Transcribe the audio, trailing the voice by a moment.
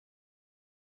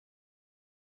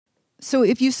So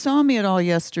if you saw me at all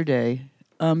yesterday,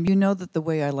 you know that the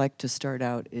way I like to start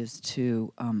out is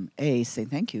to, A, say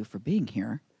thank you for being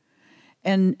here,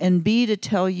 and B, to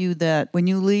tell you that when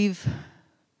you leave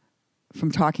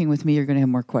from talking with me, you're going to have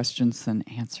more questions than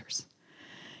answers,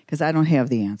 because I don't have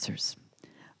the answers.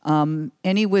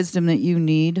 Any wisdom that you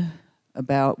need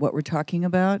about what we're talking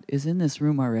about is in this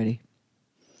room already.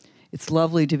 It's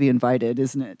lovely to be invited,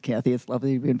 isn't it, Kathy? It's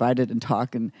lovely to be invited and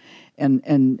talk and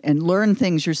learn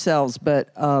things yourselves. But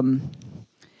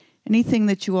anything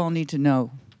that you all need to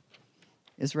know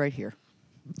is right here.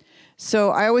 So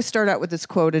I always start out with this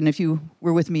quote, and if you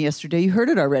were with me yesterday, you heard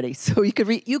it already. So you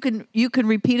can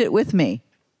repeat it with me.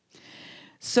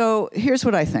 So here's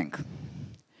what I think.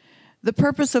 The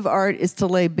purpose of art is to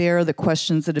lay bare the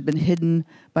questions that have been hidden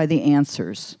by the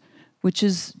answers, which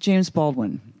is James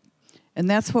Baldwin. And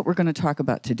that's what we're going to talk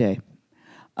about today.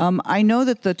 I know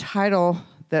that the title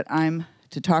that I'm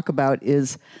to talk about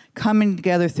is Coming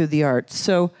Together Through the Arts.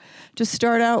 So to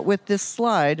start out with this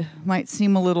slide might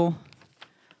seem a little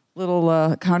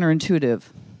counterintuitive,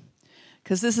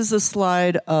 because this is a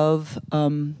slide of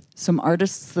some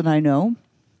artists that I know,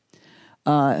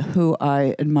 who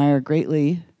I admire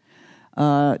greatly,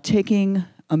 taking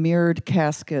a mirrored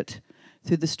casket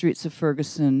through the streets of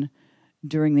Ferguson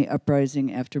during the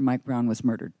uprising after Mike Brown was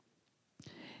murdered.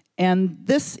 And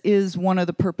this is one of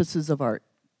the purposes of art,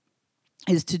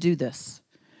 is to do this,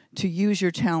 to use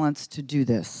your talents to do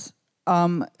this.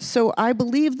 So I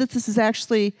believe that this is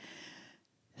actually,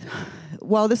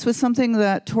 while this was something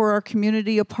that tore our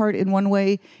community apart in one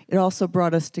way, it also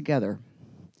brought us together.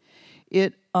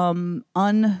 It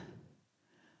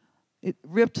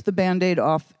ripped the Band-Aid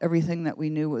off everything that we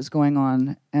knew was going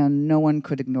on, and no one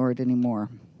could ignore it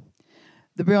anymore.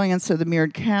 The brilliance of the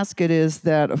mirrored casket is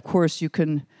that, of course, you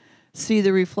can see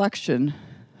the reflection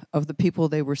of the people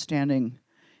they were standing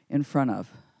in front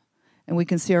of. And we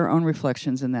can see our own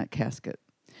reflections in that casket.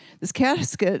 This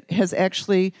casket has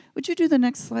actually, would you do the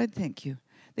next slide? Thank you.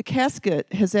 The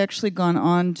casket has actually gone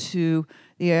on to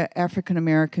the African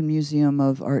American Museum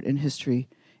of Art and History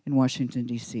in Washington,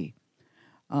 D.C.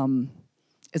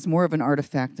 It's more of an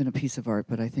artifact than a piece of art,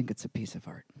 but I think it's a piece of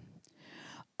art.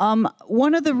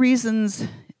 One of the reasons,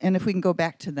 and if we can go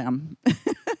back to them,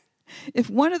 if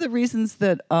one of the reasons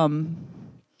that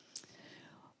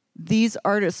these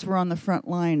artists were on the front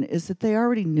line is that they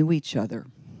already knew each other.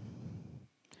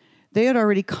 They had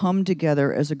already come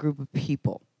together as a group of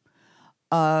people.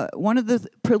 One of the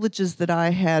privileges that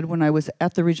I had when I was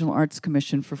at the Regional Arts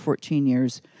Commission for 14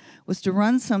 years was to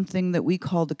run something that we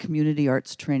called the Community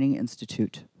Arts Training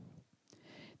Institute.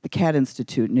 The Cat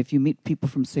Institute, and if you meet people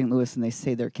from St. Louis and they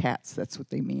say they're cats, that's what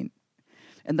they mean.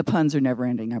 And the puns are never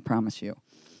ending, I promise you.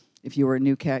 If you were a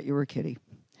new cat, you were a kitty.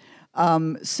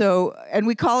 And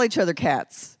we call each other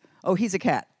cats. Oh, he's a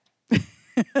cat.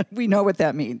 We know what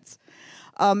that means.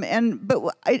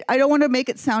 But I don't want to make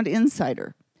it sound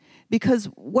insider, because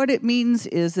what it means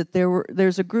is that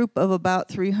there's a group of about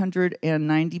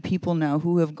 390 people now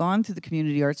who have gone through the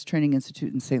Community Arts Training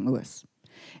Institute in St. Louis.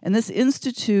 And this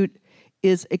institute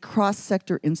is a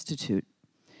cross-sector institute.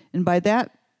 And by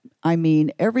that, I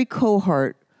mean every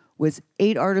cohort was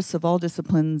 8 artists of all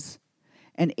disciplines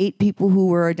and 8 people who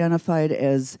were identified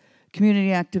as community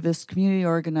activists, community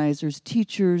organizers,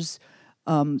 teachers,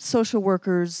 social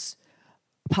workers,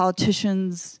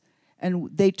 politicians, and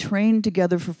they trained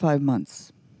together for 5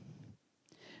 months.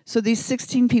 So these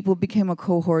 16 people became a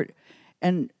cohort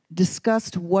and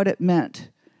discussed what it meant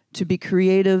to be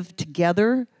creative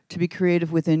together, to be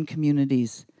creative within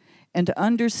communities, and to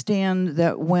understand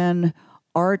that when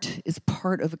art is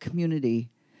part of a community,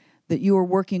 that you are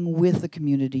working with the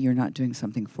community, you're not doing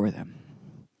something for them.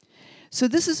 So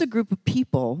this is a group of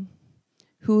people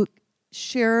who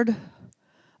shared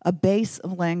a base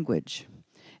of language.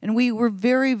 And we were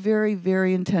very, very,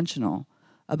 very intentional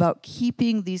about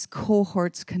keeping these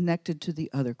cohorts connected to the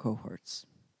other cohorts.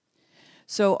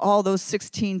 So all those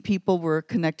 16 people were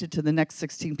connected to the next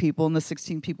 16 people and the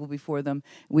 16 people before them.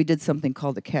 We did something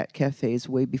called the cat cafes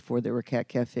way before there were cat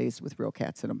cafes with real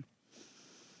cats in them.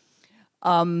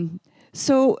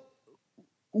 So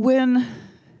when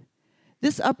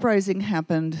this uprising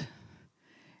happened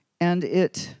and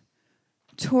it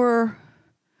tore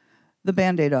the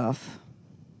Band-Aid off,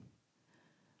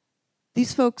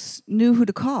 these folks knew who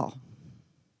to call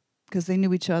because they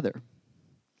knew each other.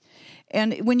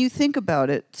 And when you think about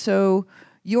it, so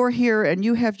you're here and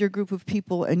you have your group of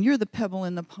people and you're the pebble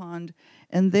in the pond,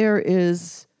 and there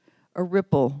is a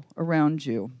ripple around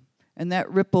you. And that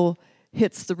ripple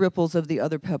hits the ripples of the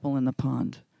other pebble in the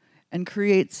pond and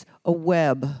creates a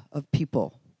web of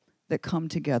people that come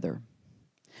together.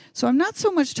 So I'm not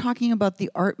so much talking about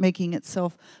the art making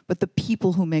itself, but the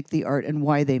people who make the art and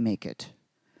why they make it.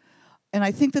 And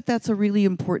I think that that's a really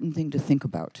important thing to think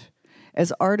about.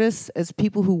 As artists, as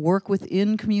people who work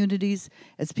within communities,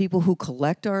 as people who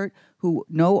collect art, who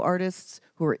know artists,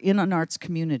 who are in an arts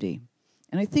community.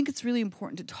 And I think it's really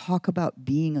important to talk about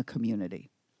being a community.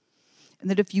 And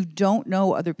that if you don't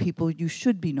know other people, you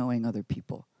should be knowing other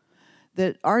people.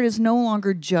 That art is no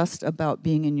longer just about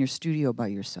being in your studio by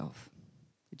yourself.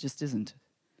 It just isn't.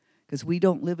 Because we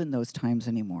don't live in those times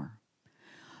anymore.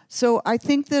 So I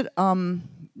think that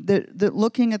that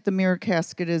looking at the mirror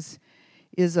casket is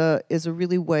a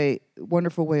really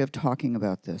wonderful way of talking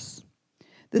about this.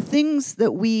 The things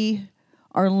that we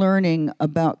are learning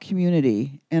about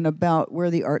community and about where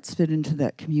the arts fit into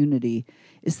that community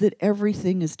is that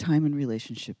everything is time and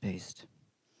relationship based.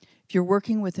 If you're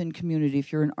working within community,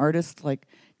 if you're an artist like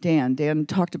Dan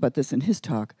talked about this in his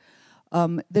talk,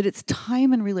 that it's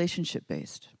time and relationship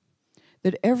based.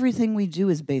 That everything we do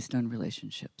is based on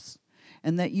relationships.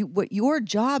 And that what your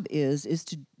job is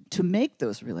to make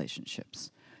those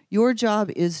relationships. Your job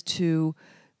is to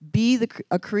be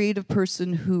a creative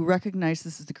person who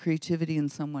recognizes the creativity in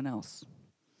someone else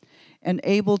and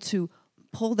able to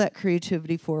pull that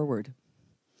creativity forward,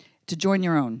 to join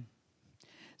your own,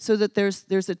 so that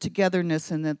there's a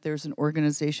togetherness and that there's an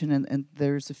organization and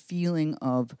there's a feeling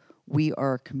of we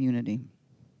are a community.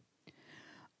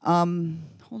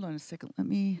 Hold on a second,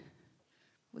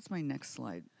 what's my next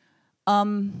slide?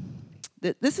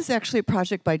 This is actually a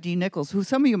project by Dee Nichols, who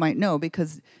some of you might know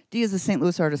because Dee is a St.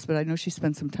 Louis artist, but I know she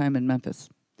spent some time in Memphis.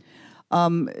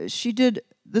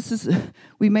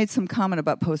 We made some comment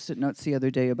about Post-it notes the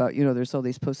other day about, there's all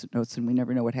these Post-it notes and we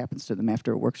never know what happens to them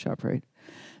after a workshop, right?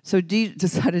 So Dee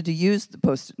decided to use the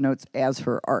Post-it notes as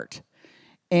her art.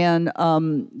 And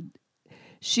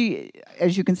she,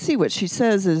 as you can see, what she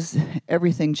says is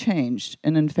everything changed,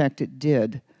 and in fact it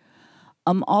did.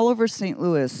 All over St.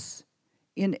 Louis,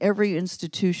 in every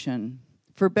institution,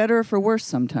 for better or for worse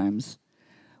sometimes,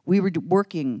 we were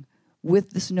working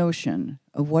with this notion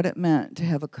of what it meant to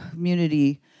have a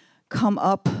community come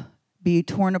up, be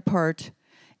torn apart,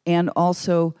 and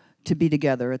also to be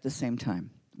together at the same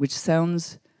time, which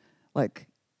sounds like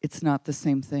it's not the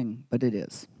same thing, but it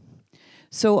is.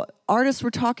 So artists were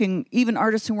talking, even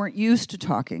artists who weren't used to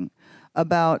talking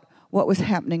about what was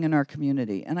happening in our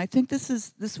community. And I think this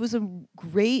was a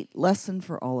great lesson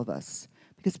for all of us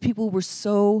because people were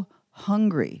so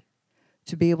hungry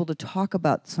to be able to talk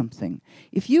about something.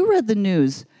 If you read the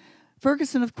news,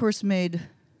 Ferguson, of course, made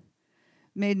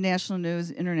national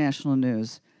news, international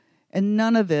news, and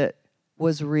none of it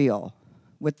was real.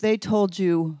 What they told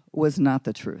you was not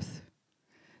the truth.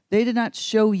 They did not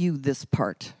show you this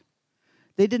part.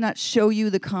 They did not show you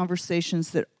the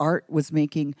conversations that art was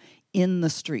making in the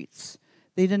streets.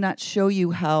 They did not show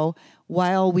you how,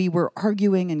 while we were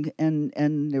arguing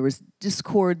and there was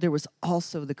discord, there was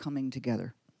also the coming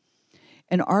together.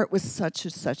 And art was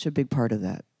such a big part of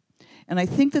that. And I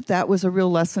think that was a real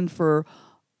lesson for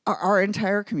our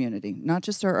entire community, not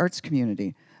just our arts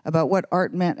community, about what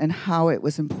art meant and how it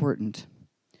was important.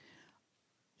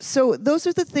 So those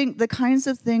are the kinds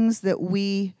of things that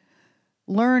we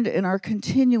learned and are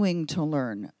continuing to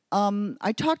learn.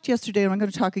 I talked yesterday, and I'm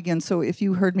going to talk again, so if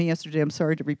you heard me yesterday, I'm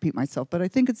sorry to repeat myself, but I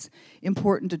think it's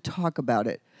important to talk about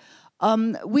it.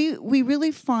 We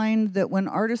really find that when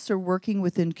artists are working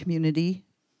within community,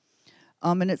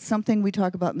 and it's something we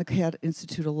talk about in the CAT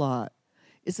Institute a lot,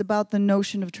 is about the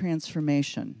notion of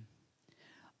transformation.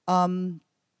 When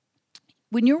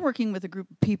you're working with a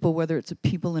group of people, whether it's a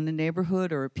people in a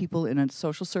neighborhood or a people in a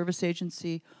social service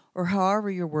agency, or however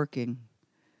you're working,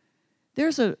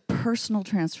 there's a personal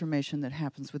transformation that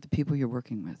happens with the people you're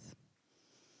working with.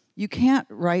 You can't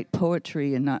write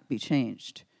poetry and not be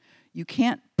changed. You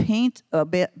can't paint a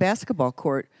basketball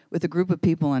court with a group of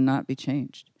people and not be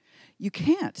changed. You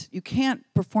can't. You can't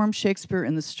perform Shakespeare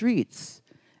in the streets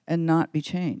and not be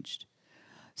changed.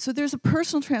 So there's a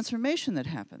personal transformation that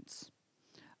happens.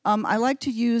 I like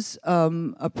to use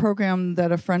a program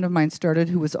that a friend of mine started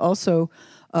who was also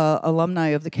alumni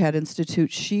of the CAT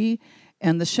Institute. She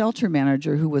and the shelter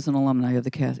manager, who was an alumni of the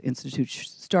CAT Institute,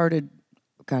 started,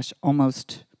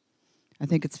 almost, I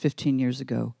think it's 15 years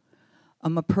ago,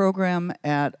 a program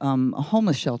at a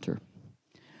homeless shelter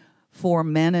for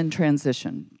men in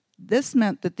transition. This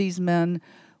meant that these men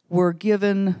were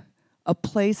given a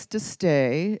place to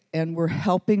stay and were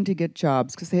helping to get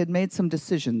jobs because they had made some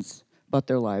decisions about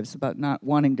their lives, about not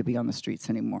wanting to be on the streets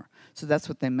anymore. So that's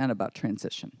what they meant about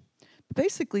transition. But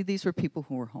basically, these were people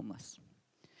who were homeless.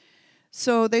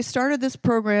 So they started this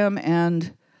program,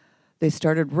 and they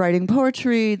started writing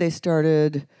poetry, they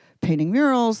started painting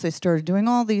murals. They started doing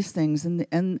all these things.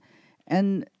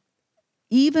 And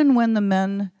even when the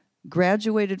men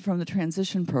graduated from the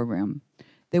transition program,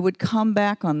 they would come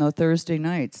back on the Thursday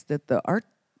nights that the art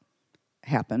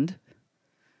happened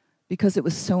because it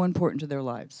was so important to their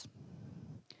lives.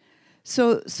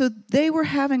 So they were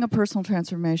having a personal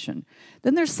transformation.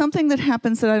 Then there's something that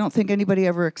happens that I don't think anybody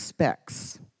ever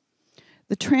expects.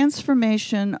 The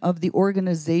transformation of the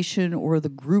organization or the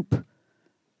group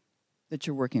that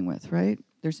you're working with, right?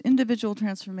 There's individual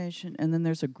transformation, and then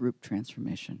there's a group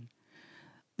transformation.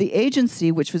 The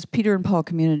agency, which was Peter and Paul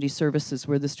Community Services,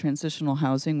 where this transitional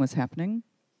housing was happening,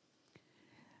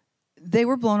 they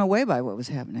were blown away by what was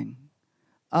happening.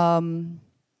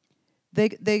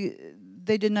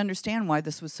 They didn't understand why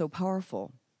this was so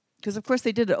powerful. Because, of course,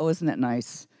 they did it. Oh, isn't that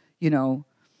nice? You know,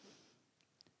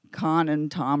 Con and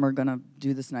Tom are going to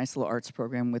do this nice little arts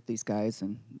program with these guys,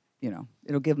 and, you know,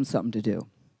 it'll give them something to do.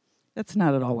 That's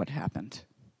not at all what happened.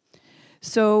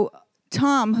 So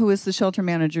Tom, who is the shelter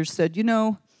manager, said, you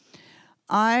know,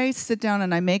 I sit down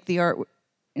and I make the art.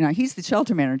 You know, he's the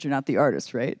shelter manager, not the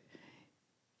artist, right?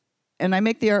 And I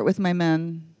make the art with my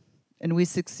men, and we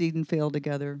succeed and fail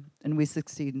together, and we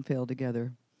succeed and fail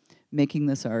together, making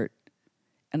this art.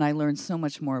 And I learned so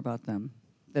much more about them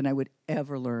than I would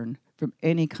ever learn from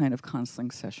any kind of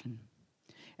counseling session.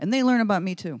 And they learn about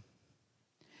me too.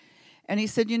 And he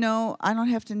said, you know, I don't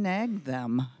have to nag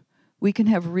them. We can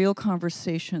have real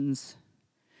conversations.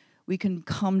 We can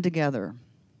come together.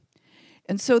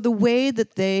 And so the way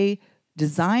that they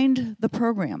designed the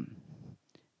program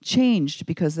changed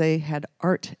because they had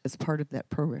art as part of that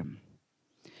program.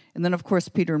 And then, of course,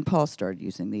 Peter and Paul started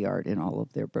using the art in all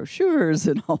of their brochures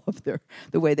and all of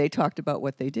the way they talked about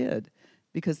what they did,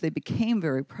 because they became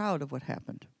very proud of what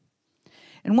happened.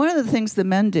 And one of the things the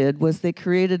men did was they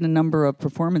created a number of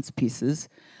performance pieces,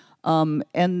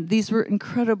 and these were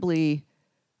incredibly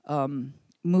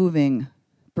moving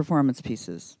performance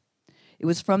pieces. It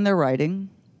was from their writing.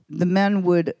 The men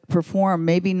would perform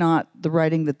maybe not the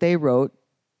writing that they wrote,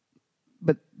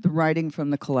 but the writing from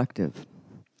the collective.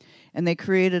 And they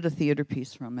created a theater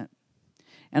piece from it.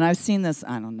 And I've seen this,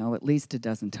 I don't know, at least a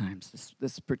dozen times,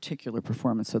 this particular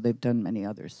performance, so they've done many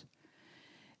others.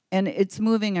 And it's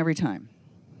moving every time.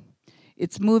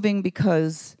 It's moving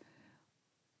because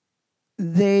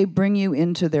they bring you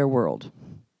into their world.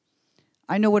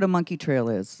 I know what a monkey trail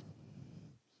is.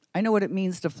 I know what it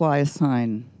means to fly a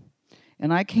sign.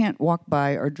 And I can't walk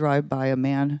by or drive by a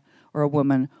man or a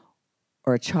woman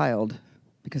or a child,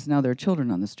 because now there are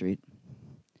children on the street,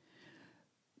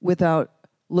 without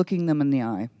looking them in the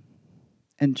eye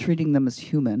and treating them as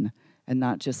human and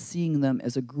not just seeing them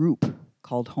as a group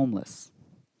called homeless.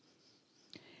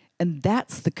 And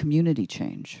that's the community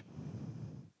change.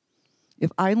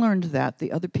 If I learned that,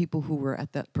 the other people who were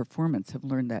at that performance have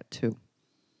learned that too.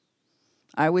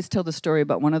 I always tell the story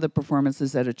about one of the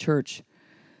performances at a church.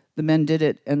 The men did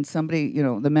it, and somebody, you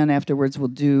know, the men afterwards will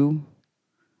do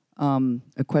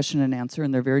a question and answer,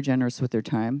 and they're very generous with their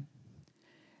time.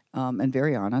 And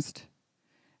very honest.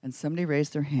 And somebody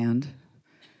raised their hand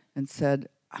and said,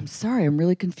 I'm sorry, I'm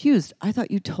really confused. I thought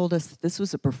you told us that this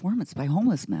was a performance by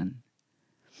homeless men.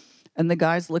 And the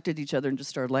guys looked at each other and just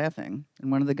started laughing.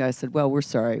 And one of the guys said, well, we're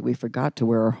sorry, we forgot to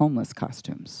wear our homeless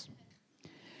costumes.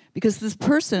 Because this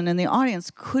person in the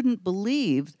audience couldn't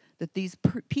believe that these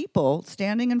people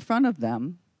standing in front of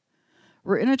them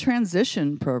were in a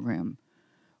transition program,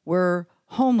 were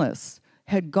homeless,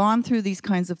 had gone through these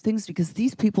kinds of things, because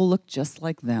these people look just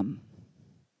like them.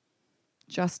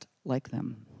 Just like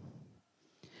them.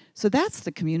 So that's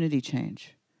the community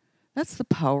change. That's the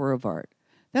power of art.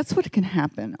 That's what can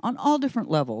happen on all different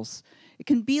levels. It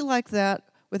can be like that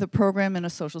with a program in a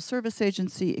social service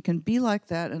agency. It can be like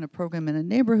that in a program in a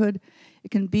neighborhood.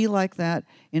 It can be like that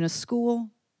in a school.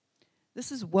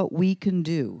 This is what we can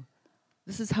do.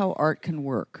 This is how art can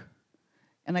work.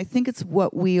 And I think it's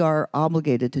what we are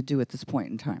obligated to do at this point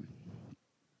in time.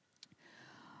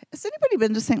 Has anybody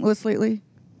been to St. Louis lately?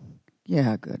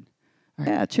 Yeah, good. All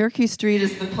right. Yeah, Cherokee Street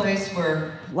is the place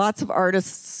where lots of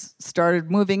artists started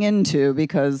moving into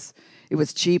because it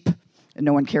was cheap and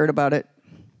no one cared about it.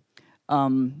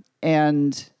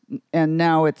 And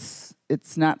now it's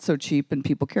not so cheap and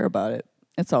people care about it.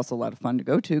 It's also a lot of fun to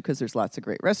go to because there's lots of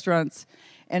great restaurants.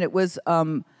 And it was...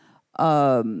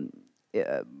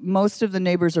 most of the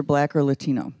neighbors are Black or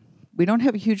Latino. We don't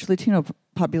have a huge Latino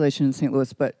population in St.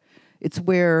 Louis, but it's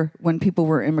where, when people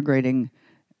were immigrating,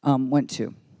 went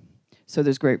to. So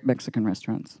there's great Mexican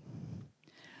restaurants.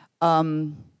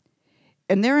 And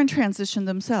they're in transition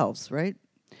themselves, right?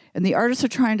 And the artists are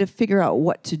trying to figure out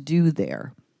what to do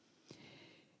there.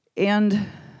 And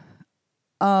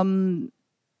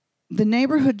the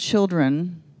neighborhood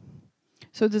children,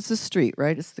 so this is a street,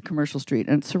 right? It's the commercial street,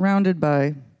 and it's surrounded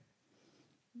by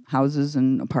houses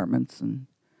and apartments. And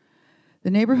the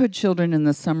neighborhood children in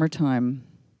the summertime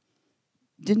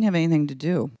didn't have anything to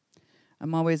do.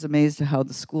 I'm always amazed at how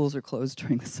the schools are closed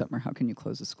during the summer. How can you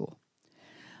close a school?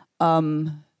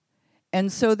 And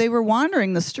so they were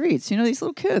wandering the streets, these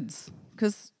little kids,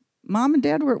 because mom and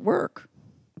dad were at work.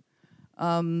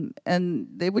 And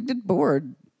they would get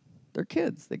bored. They're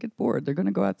kids. They get bored. They're going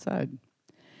to go outside.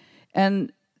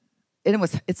 And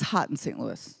it's hot in St.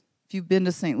 Louis. If you've been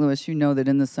to St. Louis, you know that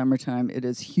in the summertime it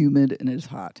is humid and it is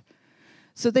hot.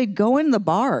 So they'd go in the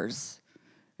bars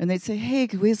and they'd say, hey,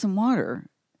 could we have some water?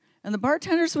 And the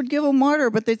bartenders would give them water,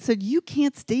 but they'd said, you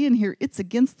can't stay in here. It's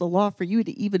against the law for you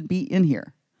to even be in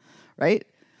here, right?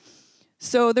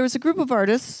 So there was a group of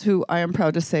artists who I am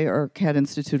proud to say are Cat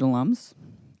Institute alums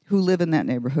who live in that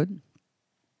neighborhood.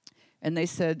 And they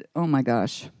said, oh my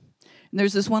gosh. And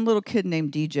there's this one little kid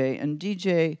named DJ, and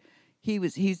DJ,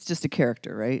 he's just a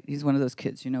character, right? He's one of those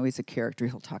kids, he's a character.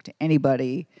 He'll talk to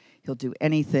anybody. He'll do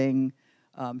anything.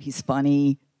 He's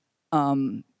funny.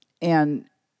 And,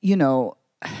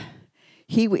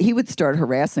 he would start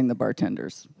harassing the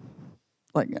bartenders.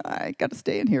 Like, I got to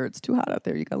stay in here. It's too hot out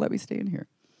there. You got to let me stay in here.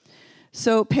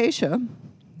 So Paisha,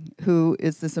 who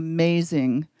is this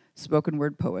amazing spoken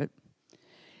word poet,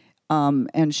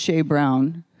 and Shay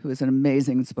Brown, who is an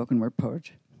amazing spoken word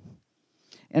poet,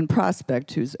 and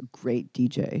Prospect, who's a great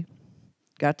DJ,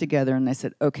 got together and they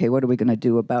said, okay, what are we going to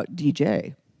do about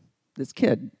DJ, this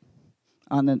kid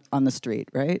on the street,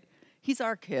 right? He's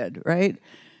our kid, right?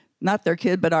 Not their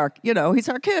kid, but he's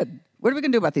our kid. What are we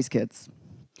going to do about these kids?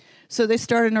 So they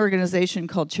started an organization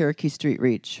called Cherokee Street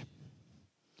Reach.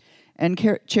 And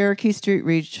Cherokee Street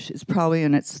Reach is probably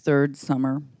in its third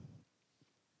summer.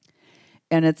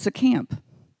 And it's a camp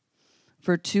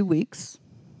for 2 weeks.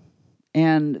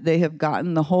 And they have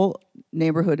gotten the whole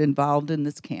neighborhood involved in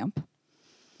this camp.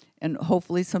 And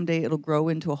hopefully someday it'll grow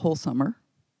into a whole summer.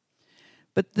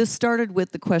 But this started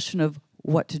with the question of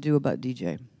what to do about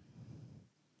DJ.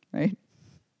 Right?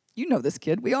 You know this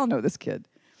kid. We all know this kid.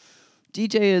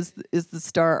 DJ is the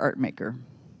star art maker.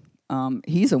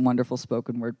 He's a wonderful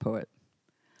spoken word poet.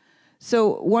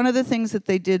 So one of the things that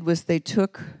they did was they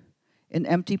took an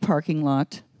empty parking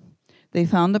lot. They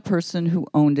found the person who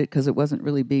owned it because it wasn't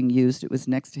really being used. It was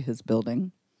next to his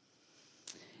building.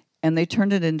 And they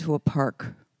turned it into a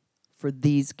park for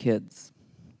these kids,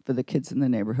 for the kids in the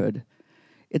neighborhood.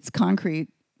 It's concrete.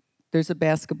 There's a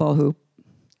basketball hoop.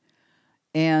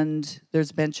 And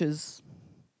there's benches.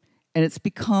 And it's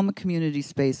become a community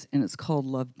space, and it's called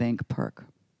Love Bank Park.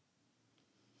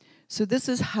 So this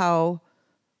is how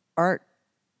art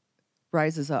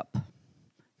rises up.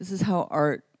 This is how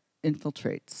art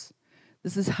infiltrates.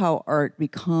 This is how art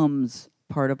becomes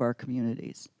part of our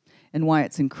communities, and why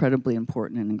it's incredibly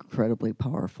important and incredibly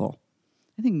powerful.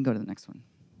 I think we can go to the next one.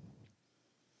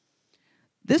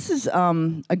 This is,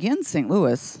 again, St.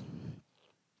 Louis.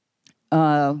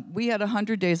 We had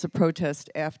 100 days of protest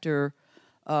after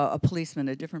a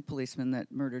different policeman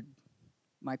that murdered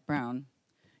Mike Brown,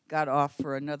 got off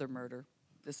for another murder.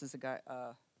 This is a guy,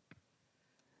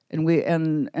 and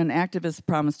an activist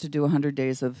promised to do 100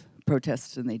 days of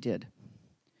protests, and they did.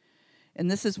 And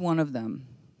this is one of them,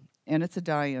 and it's a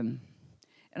die-in.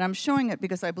 And I'm showing it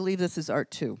because I believe this is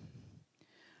art too.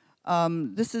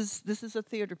 This is a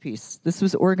theater piece. This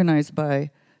was organized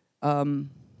by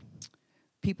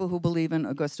people who believe in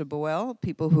Augusta Boel,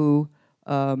 people who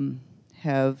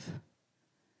have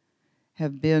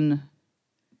been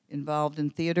involved in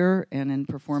theater and in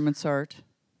performance art.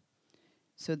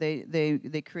 So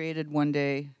they created one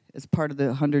day as part of the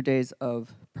 100 days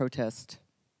of protest,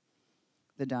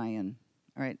 the die-in.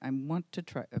 All right, I want to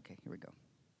try. Okay, here we go.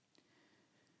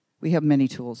 We have many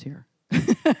tools here.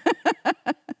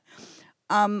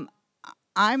 I'm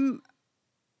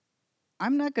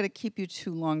not going to keep you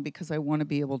too long because I want to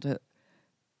be able to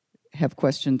have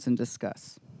questions and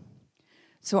discuss.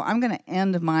 So I'm going to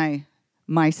end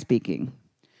my speaking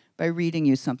by reading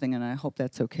you something, and I hope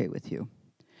that's okay with you,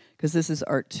 because this is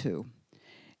art too.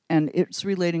 And it's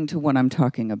relating to what I'm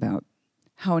talking about,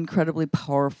 how incredibly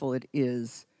powerful it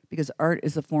is, because art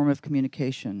is a form of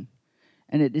communication,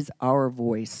 and it is our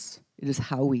voice. It is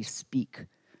how we speak.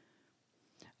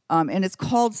 And it's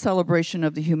called Celebration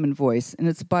of the Human Voice, and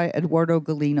it's by Eduardo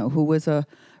Galeano, who was a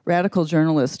radical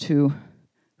journalist who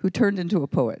turned into a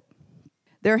poet.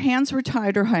 Their hands were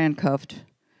tied or handcuffed.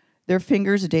 Their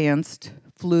fingers danced,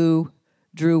 flew,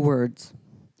 drew words.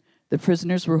 The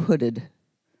prisoners were hooded,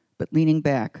 but leaning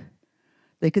back.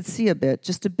 They could see a bit,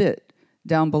 just a bit,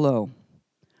 down below.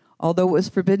 Although it was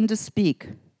forbidden to speak,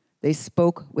 They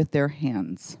spoke with their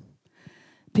hands.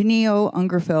 Pineo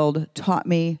Ungerfeld taught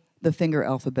me the finger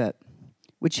alphabet,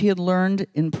 which he had learned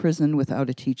in prison without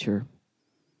a teacher.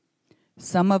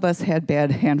 Some of us had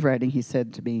bad handwriting, he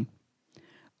said to me.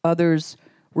 Others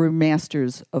were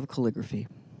masters of calligraphy.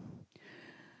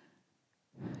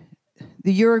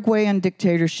 The Uruguayan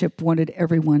dictatorship wanted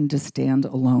everyone to stand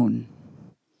alone,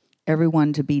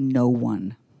 everyone to be no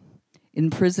one. In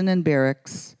prison and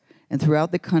barracks and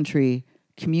throughout the country,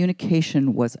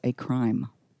 communication was a crime.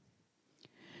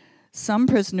 Some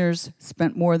prisoners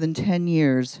spent more than 10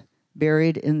 years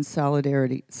buried in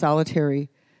solitary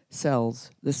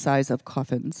cells the size of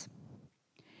coffins,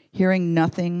 hearing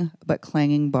nothing but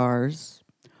clanging bars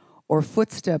or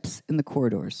footsteps in the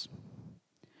corridors.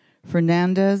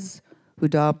 Fernandez,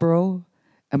 Hudabro,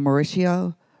 and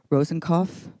Mauricio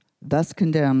Rosenkopf, thus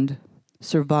condemned,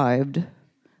 survived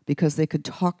because they could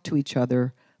talk to each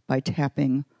other by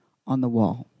tapping on the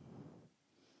wall.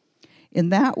 In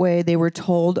that way, they were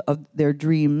told of their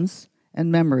dreams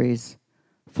and memories,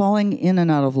 falling in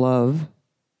and out of love.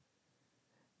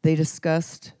 They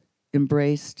discussed,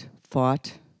 embraced,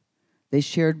 fought. They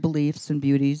shared beliefs and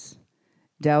beauties,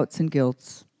 doubts and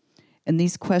guilts, and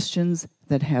these questions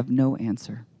that have no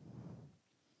answer.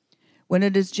 When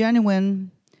it is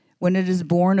genuine, when it is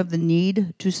born of the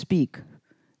need to speak,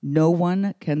 no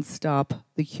one can stop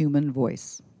the human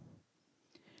voice.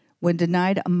 When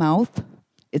denied a mouth,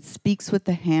 it speaks with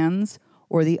the hands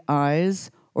or the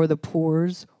eyes or the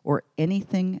pores or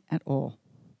anything at all.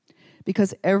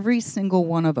 Because every single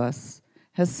one of us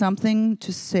has something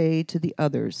to say to the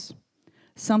others,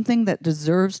 something that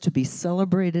deserves to be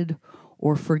celebrated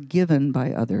or forgiven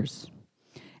by others.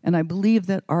 And I believe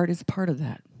that art is part of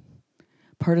that,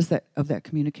 of that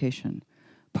communication,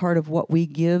 part of what we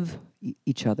give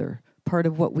each other, part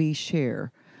of what we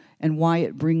share, and why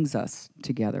it brings us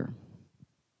together.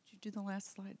 Did you do the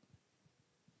last slide?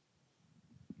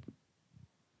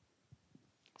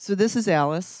 So this is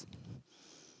Alice.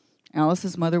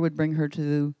 Alice's mother would bring her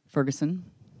to Ferguson.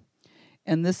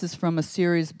 And this is from a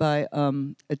series by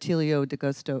Attilio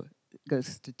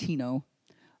D'Agostino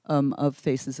of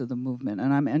Faces of the Movement.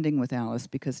 And I'm ending with Alice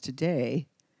because today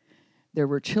there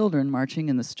were children marching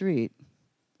in the street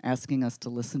asking us to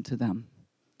listen to them,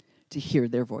 to hear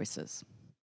their voices.